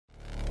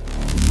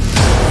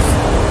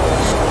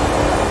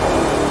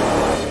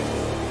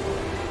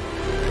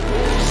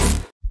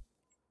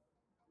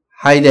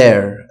Hi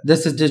there,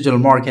 this is digital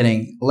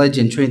marketing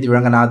legend Srinidhi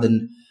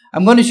Ranganathan.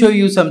 I'm going to show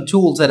you some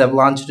tools that I've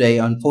launched today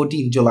on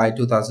 14 July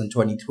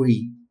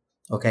 2023.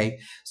 Okay,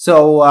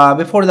 so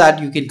before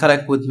that, you can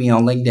connect with me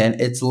on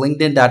LinkedIn. It's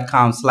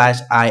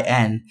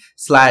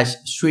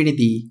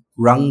linkedin.com/in/Srinidhi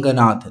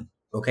Ranganathan.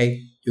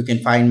 Okay, you can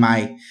find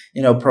my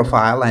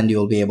profile and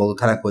you'll be able to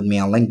connect with me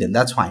on LinkedIn.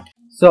 That's fine.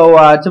 So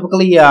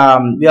typically, we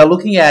are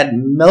looking at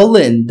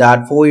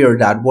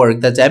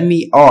merlin.foyer.work. That's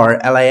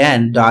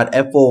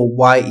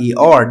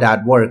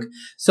merlin.foyer.work.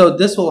 So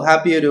this will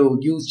help you to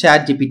use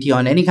ChatGPT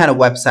on any kind of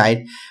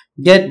website,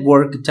 get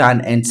work done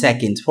in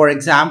seconds. For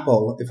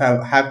example, if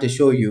I have to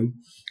show you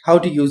how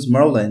to use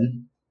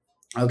Merlin,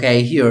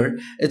 okay, here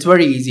it's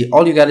very easy.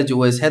 All you got to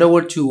do is head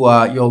over to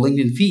your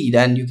LinkedIn feed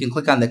and you can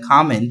click on the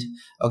comment,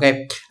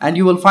 okay, and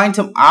you will find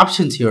some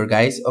options here,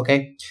 guys.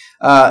 Okay,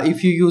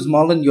 if you use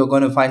Merlin, you're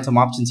going to find some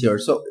options here.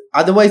 So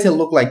otherwise it'll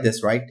look like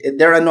this, right?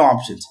 There are no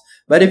options.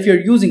 But if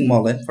you're using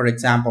Merlin, for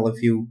example,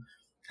 if you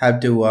have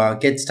to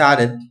get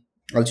started,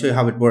 I'll show you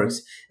how it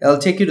works. It'll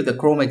take you to the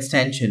Chrome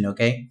extension,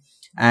 okay,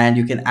 and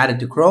you can add it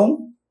to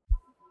Chrome.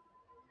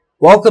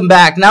 Welcome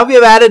back. Now we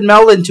have added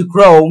Merlin to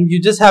Chrome. You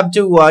just have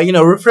to,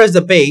 refresh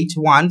the page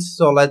once.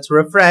 So let's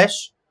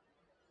refresh.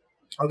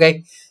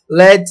 Okay.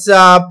 Let's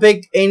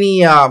pick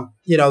any,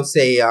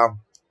 say,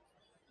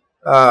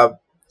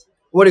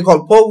 what do you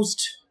call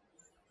post?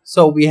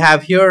 So we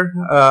have here,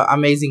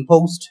 amazing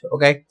post.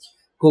 Okay.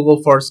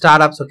 Google for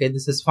startups. Okay.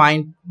 This is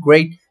fine.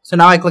 Great. So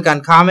now I click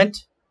on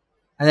comment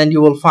and then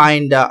you will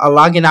find a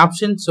login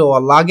option. So a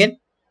login.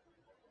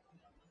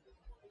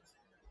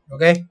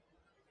 Okay.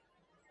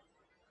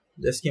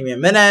 Just give me a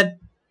minute.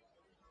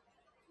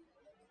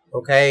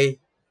 Okay,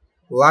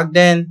 logged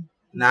in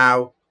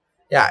now.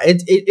 Yeah,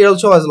 it'll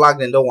show us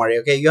logged in. Don't worry.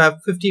 Okay, you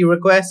have 50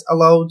 requests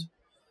allowed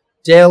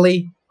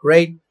daily.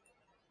 Great.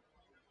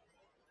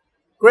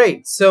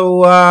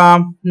 So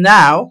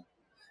now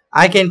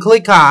I can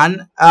click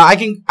on. I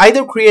can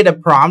either create a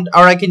prompt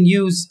or I can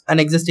use an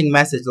existing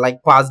message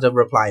like positive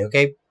reply.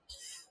 Okay.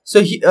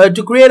 So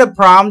to create a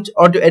prompt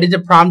or to edit a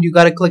prompt, you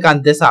got to click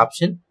on this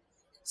option.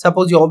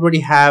 Suppose you already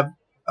have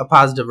a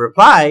positive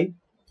reply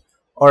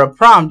or a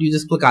prompt, you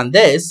just click on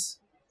this.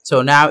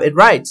 So now it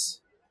writes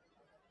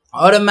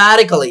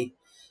automatically.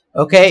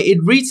 Okay,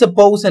 it reads the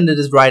post and it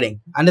is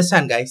writing.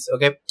 Understand, guys?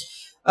 Okay,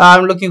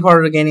 I'm looking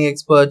forward to gaining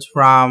experts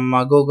from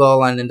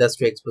Google and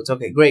industry experts.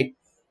 Okay, great.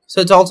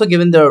 So it's also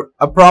given the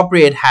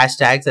appropriate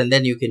hashtags and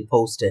then you can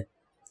post it.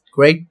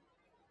 Great.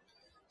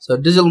 So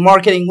digital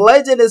marketing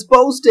legend is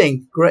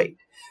posting. Great.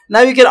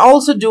 Now you can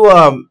also do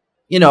a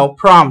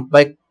prompt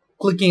by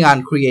clicking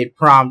on create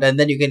prompt, and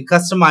then you can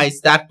customize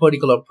that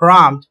particular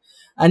prompt,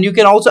 and you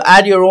can also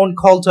add your own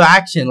call to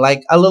action,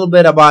 like a little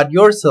bit about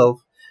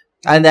yourself,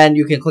 and then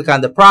you can click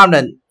on the prompt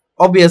and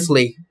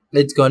obviously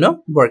it's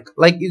gonna work.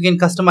 Like you can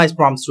customize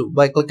prompts too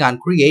by click on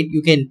create.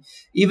 You can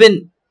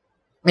even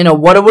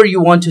whatever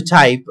you want to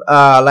type,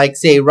 like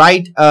say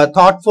write a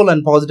thoughtful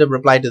and positive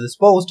reply to this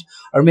post,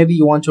 or maybe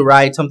you want to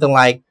write something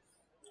like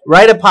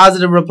write a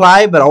positive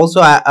reply but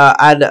also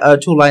add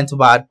 2 lines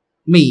about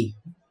me,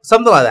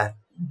 something like that.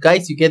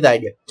 Guys, you get the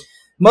idea.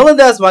 Merlin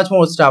does much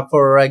more stuff.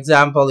 For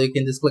example, you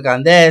can just click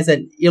on this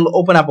and it'll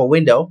open up a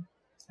window.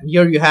 And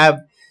here you have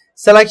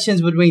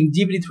selections between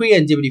GPT-3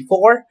 and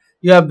GPT-4.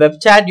 You have web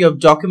chat, you have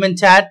document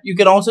chat. You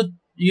can also,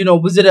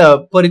 visit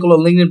a particular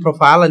LinkedIn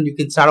profile and you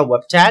can start a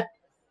web chat.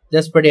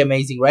 That's pretty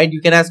amazing, right? You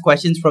can ask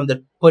questions from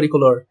the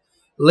particular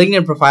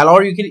LinkedIn profile,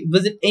 or you can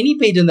visit any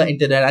page on the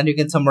internet and you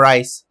can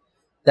summarize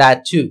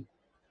that too.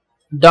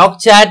 Doc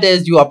chat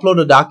is you upload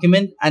a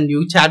document and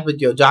you chat with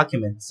your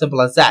document.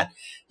 Simple as that.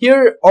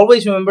 Here,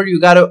 always remember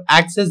you got to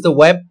access the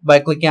web by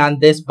clicking on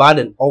this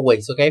button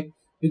always, okay?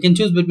 You can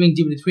choose between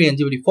GPT-3 and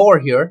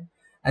GPT-4 here.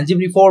 And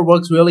GPT-4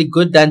 works really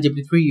good than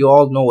GPT-3. You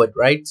all know it,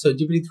 right? So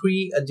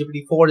GPT-3 and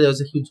GPT-4, there's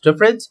a huge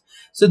difference.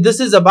 So this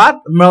is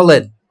about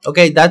Merlin,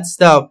 okay? That's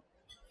the,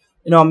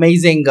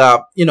 amazing,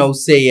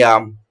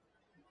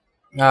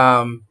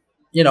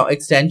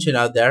 extension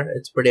out there.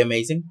 It's pretty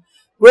amazing.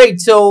 Great.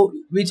 So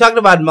we talked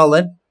about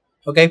Merlin,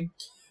 okay?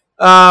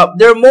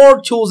 There are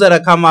more tools that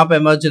have come up,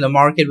 emerged in the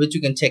market, which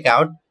you can check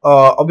out.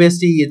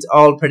 Obviously, it's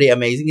all pretty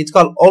amazing. It's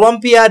called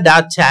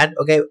Olympia.chat.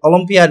 Okay,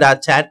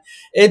 Olympia.chat.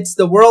 It's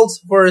the world's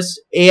first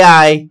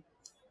AI,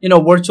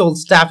 virtual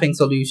staffing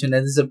solution,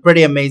 and it's a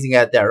pretty amazing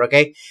out there.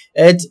 Okay,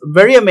 it's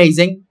very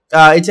amazing.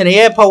 It's an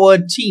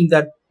AI-powered team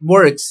that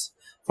works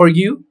for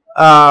you,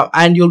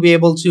 and you'll be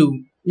able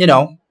to,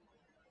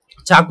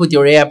 talk with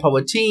your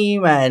AI-powered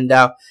team, and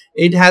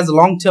it has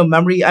long-term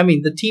memory. I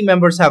mean, the team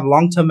members have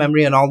long-term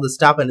memory and all this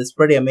stuff, and it's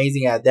pretty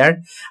amazing out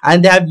there.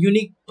 And they have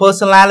unique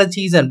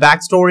personalities and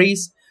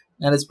backstories,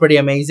 and it's pretty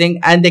amazing.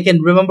 And they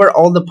can remember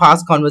all the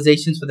past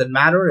conversations for that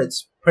matter.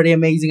 It's pretty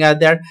amazing out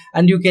there.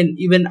 And you can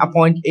even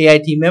appoint AI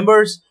team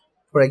members.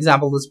 For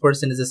example, this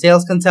person is a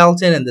sales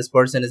consultant, and this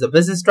person is a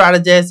business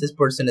strategist. This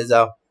person is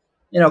a,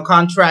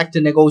 contract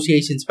and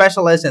negotiation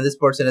specialist, and this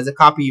person is a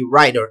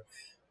copywriter.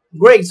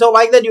 Great. So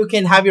like that, you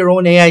can have your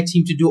own AI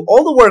team to do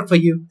all the work for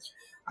you.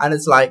 And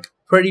it's like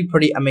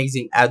pretty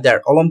amazing out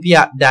there.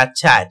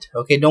 Olympia.chat.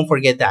 Okay, don't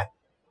forget that.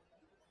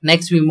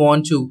 Next, we move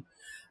on to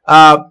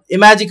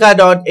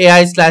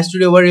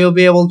imagica.ai/studio, where you'll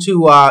be able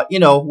to what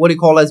do you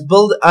call as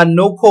build a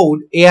no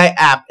code AI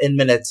app in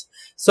minutes.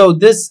 So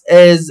this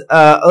is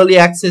early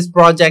access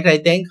project, I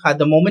think, at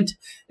the moment.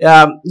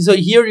 So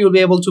here you'll be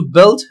able to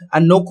build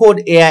a no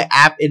code AI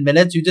app in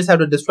minutes. You just have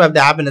to describe the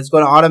app and it's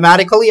going to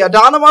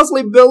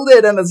autonomously build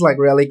it, and it's like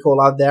really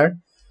cool out there.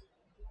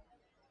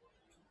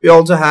 We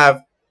also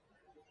have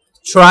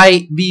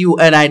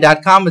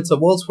trybuni.com. It's the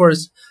world's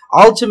first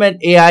ultimate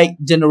AI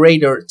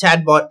generator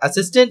chatbot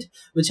assistant,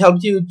 which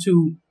helps you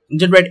to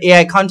generate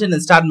AI content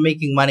and start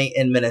making money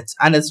in minutes.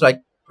 And it's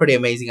like pretty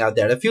amazing out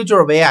there. The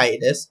future of AI it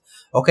is.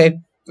 Okay.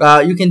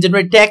 You can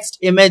generate text,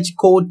 image,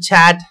 code,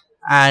 chat,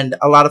 and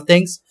a lot of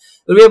things.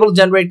 You'll be able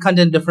to generate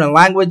content in different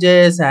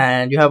languages,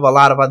 and you have a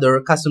lot of other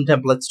custom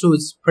templates too.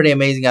 It's pretty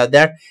amazing out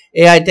there.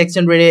 AI text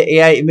generator,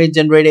 AI image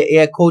generator,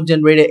 AI code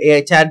generator,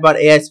 AI chatbot,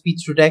 AI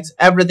speech to text,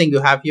 everything you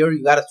have here.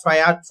 You gotta try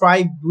out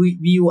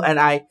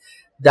trybuni.com.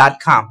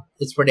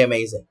 It's pretty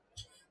amazing.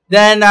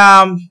 Then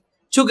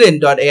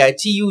tugan.ai,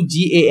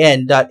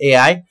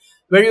 tugan.ai,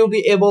 where you'll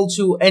be able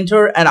to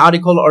enter an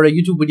article or a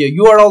YouTube video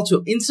URL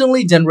to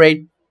instantly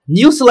generate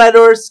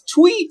newsletters,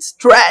 tweets,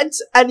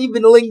 threads, and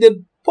even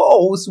LinkedIn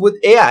posts with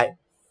AI.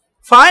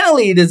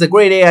 Finally, it is a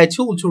great AI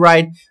tool to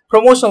write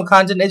promotional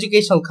content,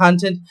 educational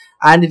content,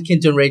 and it can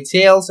generate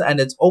sales, and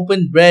it's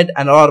open, read,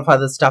 and a lot of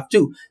other stuff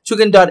too.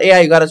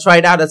 Tugan.ai, you gotta try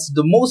it out. It's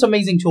the most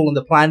amazing tool on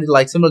the planet,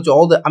 like similar to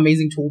all the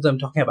amazing tools I'm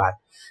talking about.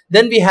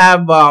 Then we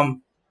have a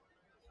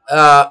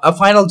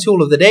final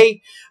tool of the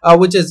day,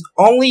 which is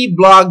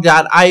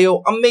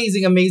onlyblog.io.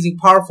 Amazing,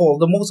 powerful,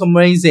 the most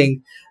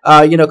amazing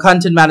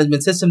content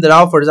management system that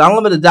offers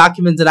unlimited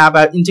documents and app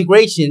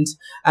integrations,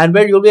 and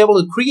where you'll be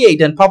able to create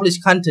and publish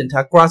content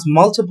across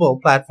multiple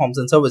platforms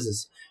and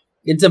services.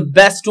 It's the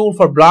best tool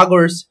for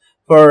bloggers,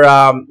 for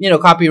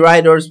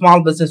copywriters,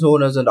 small business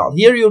owners, and all.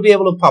 Here you'll be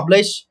able to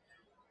publish,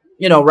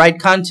 write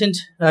content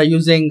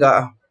using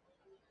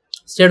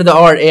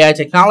state-of-the-art AI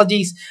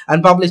technologies,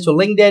 and publish to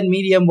LinkedIn,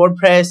 Medium,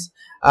 WordPress,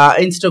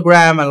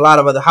 Instagram, and a lot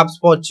of other,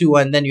 HubSpot too.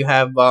 And then you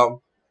have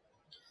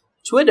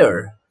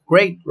Twitter.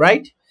 Great,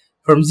 right?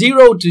 From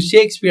zero to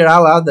Shakespeare. I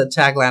love the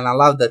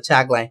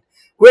tagline.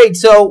 Great.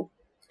 So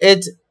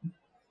it's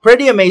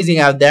pretty amazing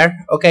out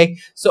there. Okay.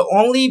 So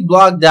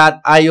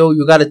onlyblog.io,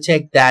 you got to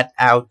check that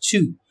out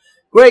too.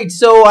 Great.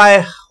 So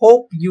I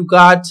hope you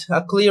got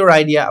a clear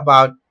idea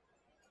about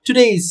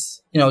today's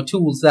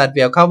tools that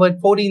we have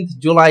covered. 14th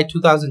July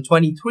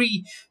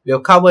 2023, we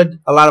have covered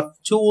a lot of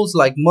tools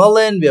like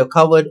Merlin, we have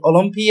covered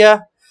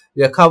Olympia,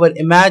 we have covered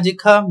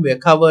Imagica, we have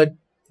covered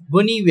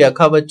Buni, we have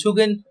covered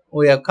Tugan,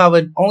 we have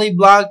covered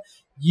Onlyblog.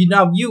 You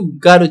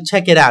got to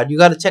check it out. You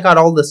got to check out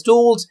all the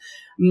tools,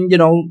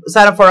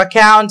 sign up for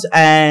accounts,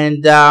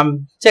 and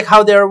check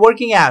how they're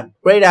working out.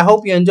 Great. I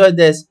hope you enjoyed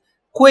this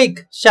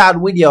quick short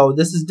video.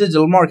 This is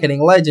digital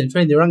marketing legend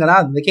Srinidhi,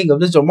 Ranganathan, the king of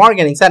digital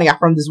marketing, signing out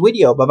from this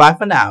video. Bye bye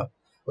for now.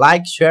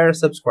 Like, share,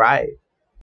 subscribe.